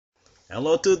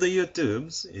Hello to the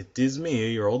YouTubes. It is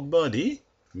me, your old buddy,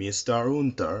 Mr.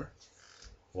 Unter.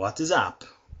 What is up?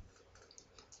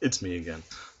 It's me again.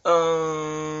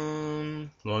 Long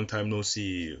time no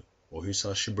see. お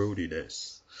久しぶりで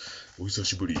す。お久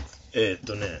しぶり。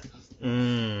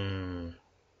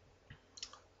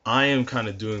I am kind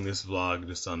of doing this vlog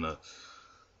just on a,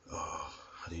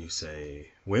 how do you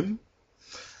say, whim?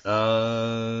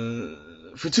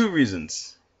 For two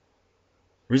reasons.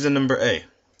 Reason number A.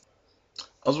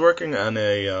 I was working on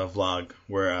a vlog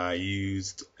where I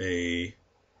used a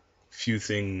few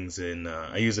things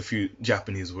I used a few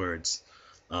Japanese words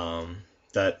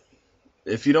that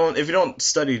if you don't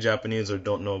study Japanese or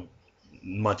don't know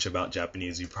much about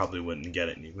Japanese, you probably wouldn't get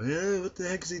it. And you go, what the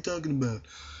heck is he talking about?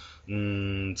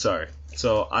 Sorry.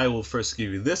 So I will first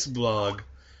give you this blog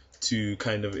to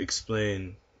kind of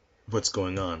explain what's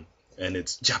going on, and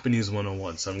it's Japanese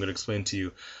 101. So I'm going to explain to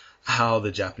you how the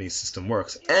Japanese system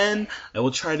works, and I will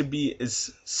try to be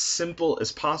as simple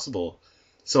as possible,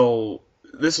 so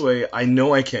this way I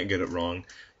know I can't get it wrong,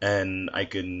 and I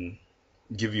can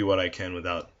give you what I can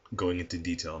without going into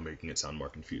detail and making it sound more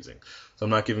confusing. So I'm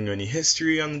not giving you any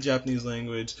history on the Japanese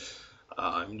language.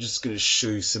 I'm just going to show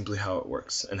you simply how it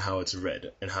works and how it's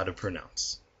read and how to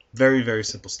pronounce. Very, very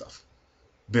simple stuff.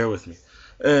 Bear with me.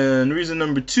 And reason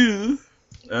number two,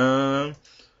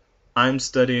 I'm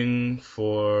studying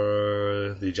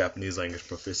for the Japanese language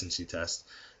proficiency test,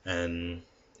 and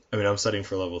I'm studying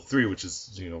for level 3, which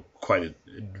is, quite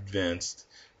advanced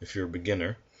if you're a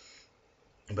beginner,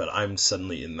 but I'm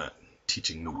suddenly in that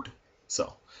teaching mood.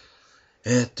 So,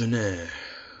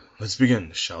 let's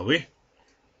begin, shall we?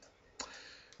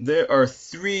 There are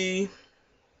 3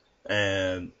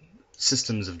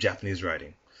 systems of Japanese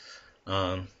writing.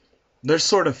 There's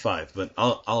sort of 5, but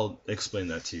I'll explain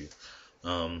that to you.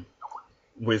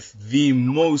 With the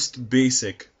most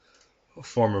basic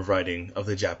form of writing of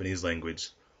the Japanese language,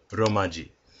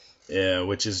 Romaji,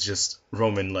 which is just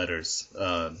Roman letters,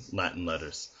 Latin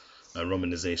letters,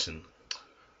 Romanization.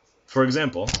 For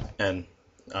example, and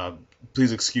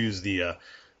please excuse the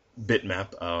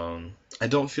bitmap, I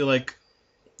don't feel like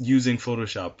using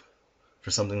Photoshop for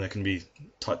something that can be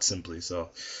taught simply, so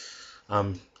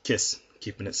KISS,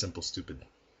 keeping it simple, stupid.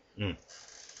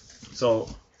 So,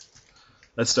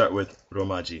 let's start with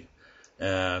Romaji.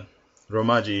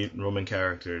 Romaji, Roman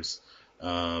characters,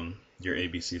 your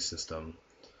ABC system.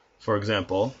 For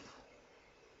example,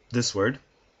 this word,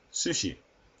 sushi.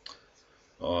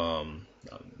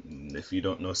 If you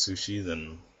don't know sushi,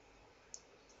 then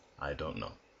I don't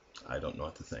know. I don't know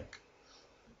what to think.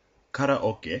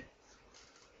 Karaoke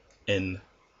and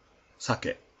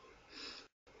sake.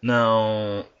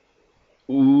 Now,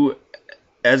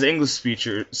 as English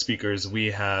speakers,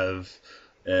 we have,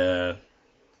 I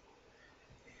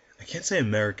can't say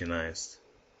Americanized,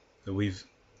 but we've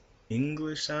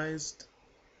Englishized?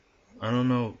 I don't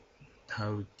know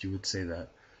how you would say that,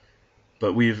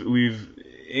 but we've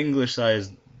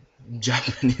Englishized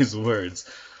Japanese words.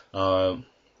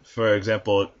 For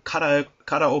example,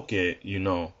 karaoke,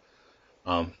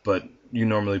 but you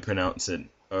normally pronounce it,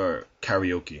 or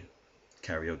karaoke.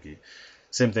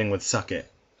 Same thing with sake.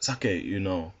 Sake,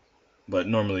 but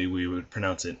normally we would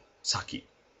pronounce it sake,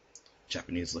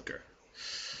 Japanese liquor.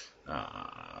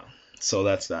 So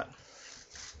that's that.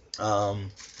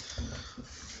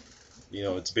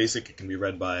 It's basic. It can be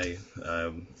read by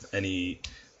any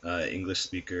English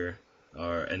speaker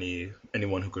or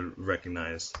anyone who could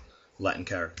recognize Latin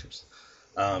characters.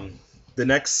 The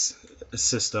next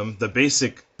system, the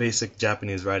basic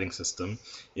Japanese writing system,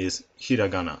 is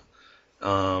Hiragana.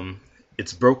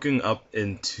 It's broken up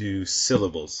into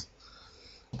syllables.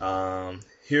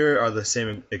 Here are the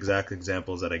same exact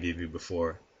examples that I gave you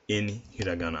before in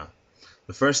Hiragana.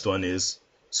 The first one is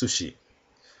sushi.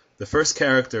 The first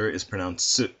character is pronounced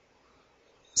su.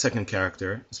 Second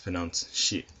character is pronounced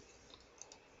shi.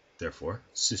 Therefore,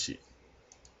 sushi.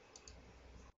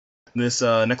 This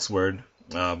next word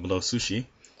below sushi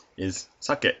is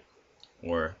sake,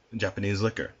 or Japanese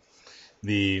liquor.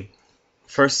 The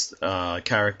first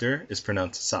character is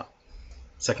pronounced sa.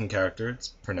 Second character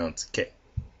is pronounced ke.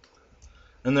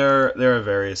 And there are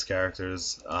various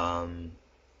characters.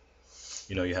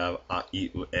 You have a, I,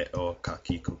 u, e, o, ka,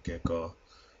 ki, ku, ke, ko,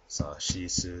 sa, shi,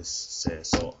 su, se,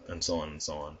 so, and so on and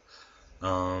so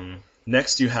on.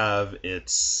 Next you have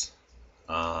its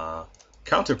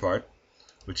counterpart,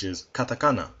 which is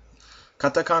Katakana.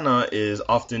 Katakana is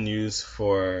often used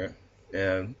for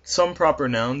some proper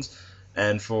nouns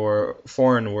and for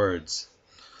foreign words.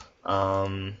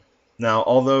 Now,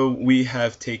 although we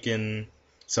have taken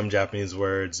some Japanese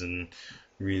words and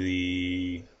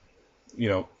really,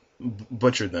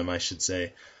 butchered them, I should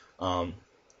say,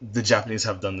 the Japanese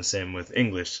have done the same with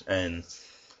English, and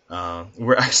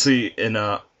we're actually in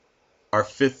our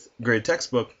 5th grade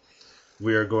textbook.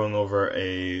 We are going over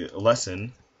a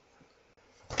lesson.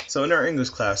 So in our English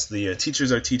class, the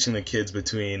teachers are teaching the kids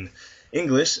between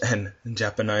English and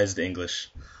Japanized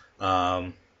English.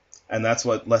 And that's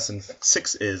what lesson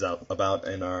 6 is about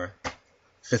in our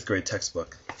 5th grade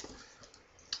textbook.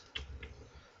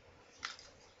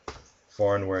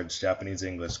 Foreign words, Japanese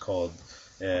English, called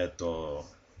外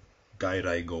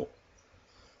来語.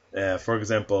 For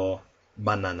example,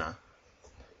 banana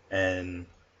and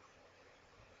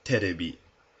terebi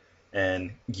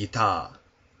and guitar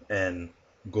and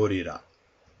gorilla.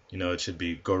 You know, it should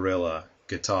be gorilla,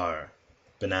 guitar,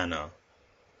 banana,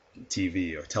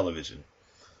 TV or television.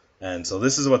 And so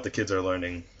this is what the kids are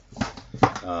learning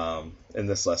in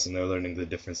this lesson. They're learning the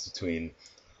difference between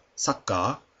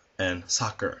soccer and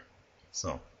soccer.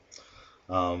 So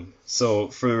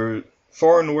for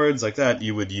foreign words like that,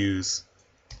 you would use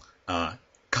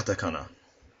Katakana.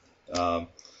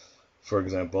 For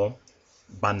example,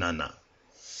 banana,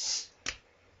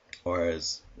 or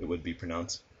as it would be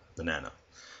pronounced, banana.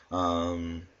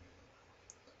 The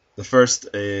first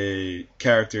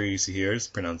character you see here is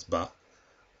pronounced ba.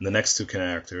 And the next two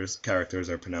characters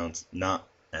are pronounced na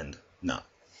and na,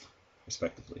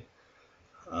 respectively.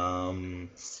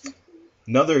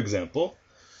 Another example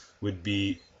would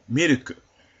be milk,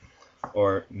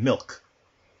 or milk.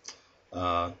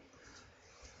 The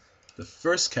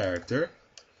first character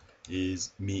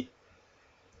is mi.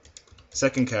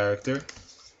 Second character,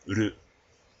 ru.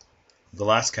 The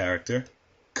last character,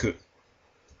 ku.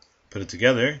 Put it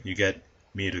together, you get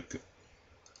miruku.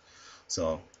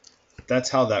 So that's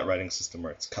how that writing system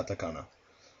works, katakana.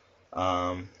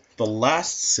 The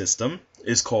last system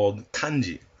is called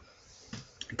kanji.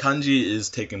 Kanji is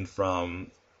taken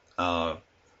from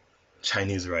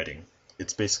Chinese writing.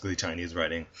 It's basically Chinese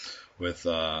writing with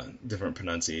different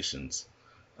pronunciations,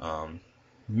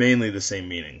 mainly the same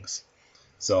meanings.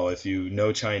 So if you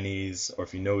know Chinese or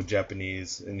if you know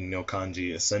Japanese and you know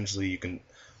kanji, essentially you can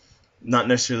not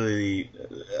necessarily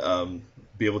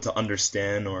be able to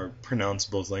understand or pronounce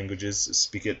both languages,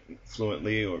 speak it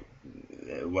fluently, or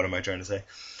what am I trying to say?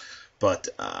 But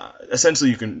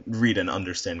essentially you can read and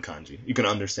understand kanji. You can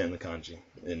understand the kanji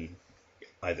in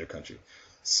either country.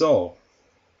 So,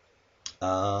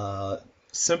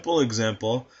 simple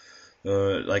example,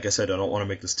 like I said, I don't want to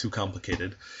make this too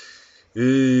complicated.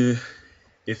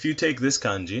 If you take this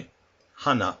kanji,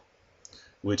 hana,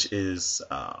 which is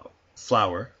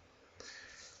flower,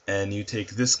 and you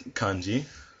take this kanji,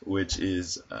 which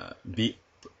is bi,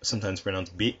 sometimes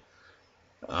pronounced bi,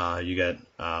 you get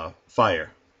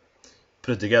fire.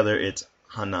 Put it together, it's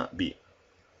hanabi,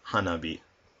 hanabi,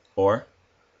 or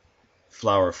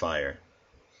flower fire.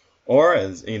 Or,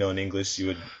 as you know, in English, you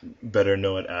would better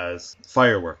know it as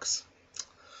fireworks.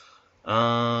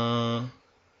 Another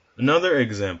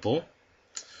example,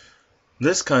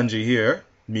 this kanji here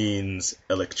means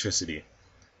electricity,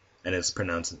 and it's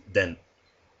pronounced den.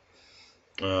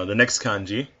 The next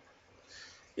kanji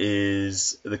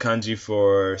is the kanji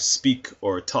for speak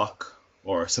or talk,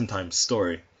 or sometimes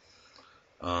story.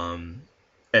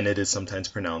 And it is sometimes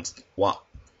pronounced wa.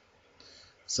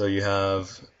 So you have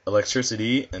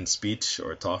electricity and speech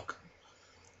or talk.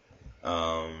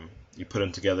 You put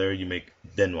them together, you make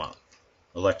denwa,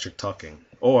 electric talking,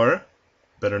 or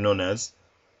better known as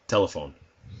telephone.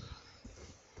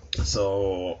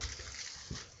 So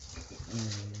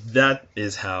that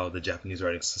is how the Japanese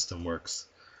writing system works.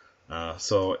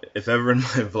 So if ever in my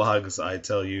vlogs I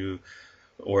tell you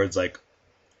words like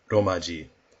Romaji,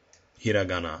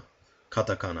 Hiragana,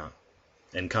 Katakana,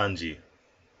 and Kanji,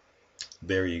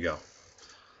 there you go.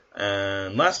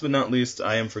 And last but not least,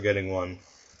 I am forgetting one.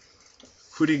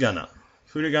 Furigana.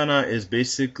 Furigana is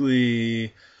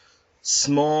basically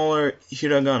smaller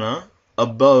hiragana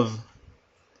above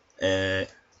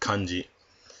kanji.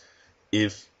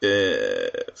 If,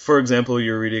 for example,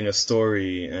 you're reading a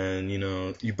story and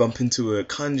you bump into a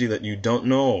kanji that you don't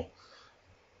know,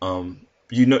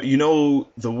 you know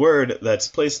the word that's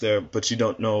placed there, but you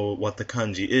don't know what the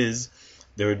kanji is,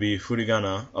 there would be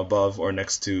furigana above or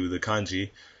next to the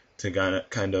kanji to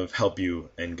kind of help you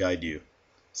and guide you.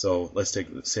 So let's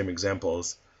take the same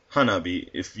examples. Hanabi,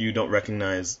 if you don't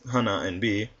recognize hana and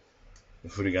bi,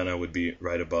 furigana would be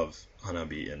right above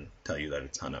hanabi and tell you that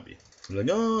it's hanabi. I'm like,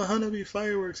 oh, hanabi,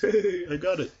 fireworks, hey, I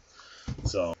got it.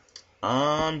 So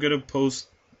I'm gonna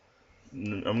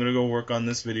go work on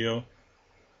this video,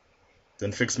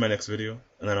 then fix my next video,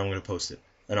 and then I'm gonna post it.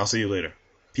 And I'll see you later.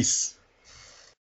 Peace.